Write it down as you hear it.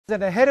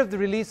And ahead of the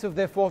release of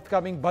their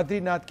forthcoming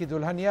Badrinath Ki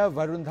Dulhania,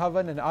 Varun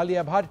Dhawan and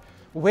Alia Bhatt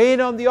weigh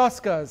in on the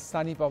Oscars,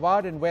 Sunny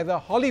Pawar, and whether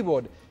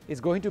Hollywood is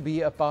going to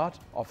be a part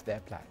of their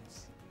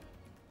plans.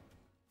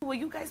 Were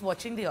you guys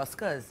watching the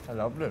Oscars? I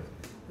loved it.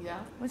 Yeah.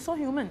 It's so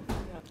human.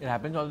 It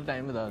happens all the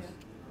time with us.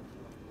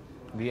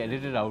 We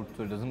edit it out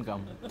so it doesn't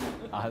come.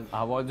 Our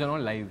awards are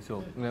not live,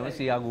 so we never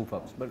see our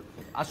goof-ups. But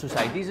our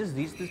society just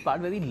reached this part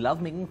where we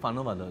love making fun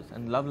of others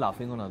and love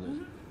laughing on others.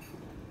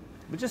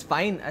 Which is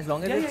fine as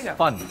long as it's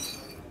fun.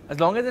 As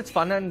long as it's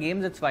fun and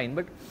games, it's fine.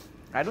 But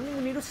I don't think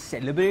we need to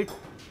celebrate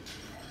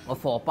a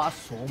faux pas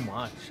so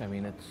much. I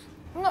mean, it's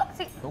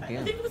okay.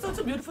 I think it was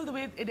also beautiful the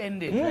way it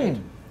ended,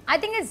 right? I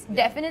think it's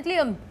definitely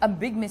a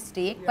big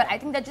mistake, but I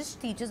think that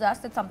just teaches us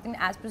that something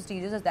as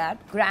prestigious as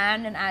that,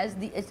 grand and as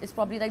it's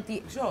probably like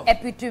the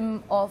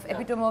epitome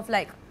of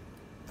like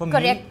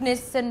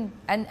correctness and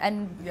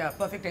yeah,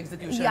 perfect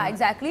execution. Yeah,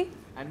 exactly.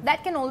 And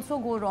that can also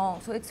go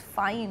wrong, so it's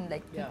fine.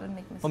 Like people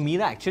make mistakes. For me,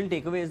 the actual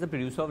takeaway is the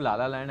producer of La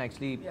La Land.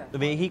 Actually, the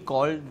way he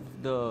called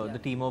the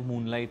team of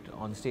Moonlight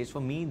on stage. For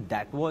me,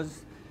 that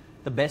was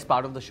the best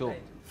part of the show.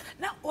 Right.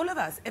 Now, all of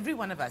us, every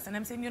one of us, and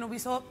I'm saying, you know, we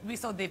saw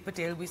Dev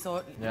Patel, we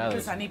saw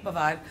Sunny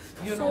Pawar,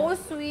 you know,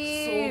 so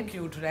sweet, so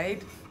cute,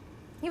 right?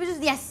 He was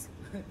just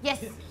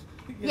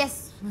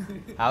yes.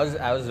 I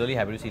was really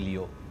happy to see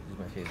Leo. He's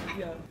my favorite.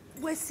 Yeah.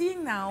 We're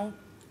seeing now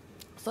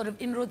sort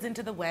of inroads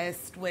into the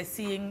West. We're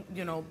seeing,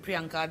 you know,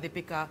 Priyanka,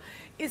 Deepika.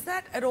 Is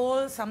that at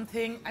all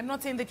something? I'm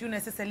not saying that you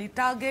necessarily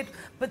target,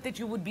 but that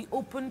you would be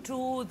open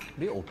to.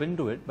 Be open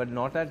to it, but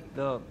not at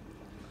the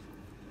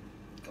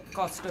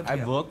cost of.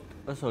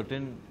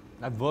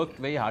 I've worked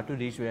very hard to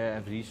reach where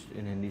I've reached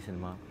in Hindi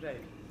cinema.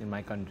 Right. In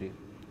my country.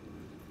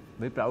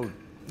 Very proud.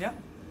 Yeah.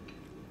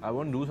 I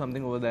won't do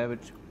something over there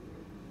which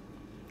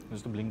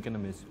is to blink and a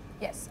miss.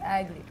 Yes, I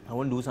agree. I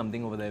won't do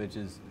something over there which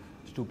is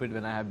stupid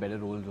when I have better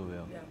roles over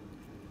here. Yeah.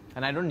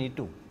 And I don't need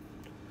to.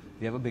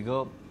 We have a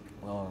bigger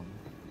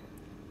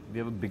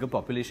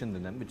population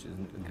than them, which is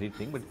a great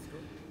thing. But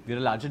we're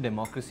a larger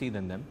democracy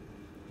than them.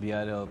 We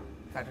are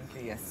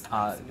currently, yes.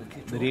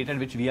 The rate at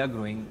which we are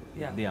growing,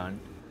 they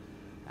aren't.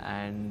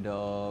 And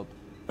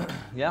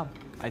yeah,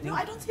 I think. No,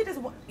 I don't see it as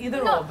either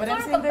or. But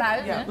I'm saying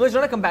that. No, it's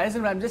not a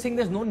comparison. But I'm just saying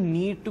there's no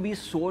need to be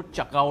so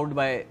chuck out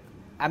by.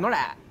 I'm not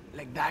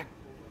like that.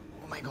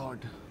 Oh my God.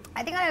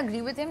 I think I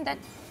agree with him that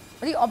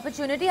the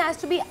opportunity has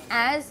to be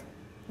as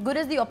good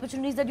as the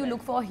opportunities that you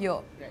look for here.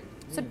 Right.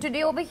 So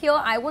today over here,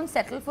 I won't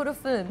settle for a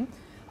film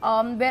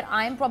where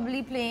I'm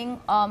probably playing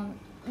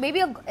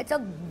maybe it's a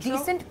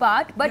decent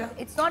part, but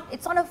it's not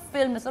a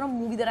film. It's not a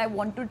movie that I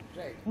want to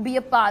be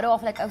a part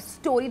of, like a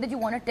story that you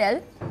want to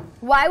tell.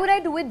 Why would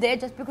I do it there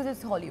just because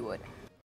it's Hollywood?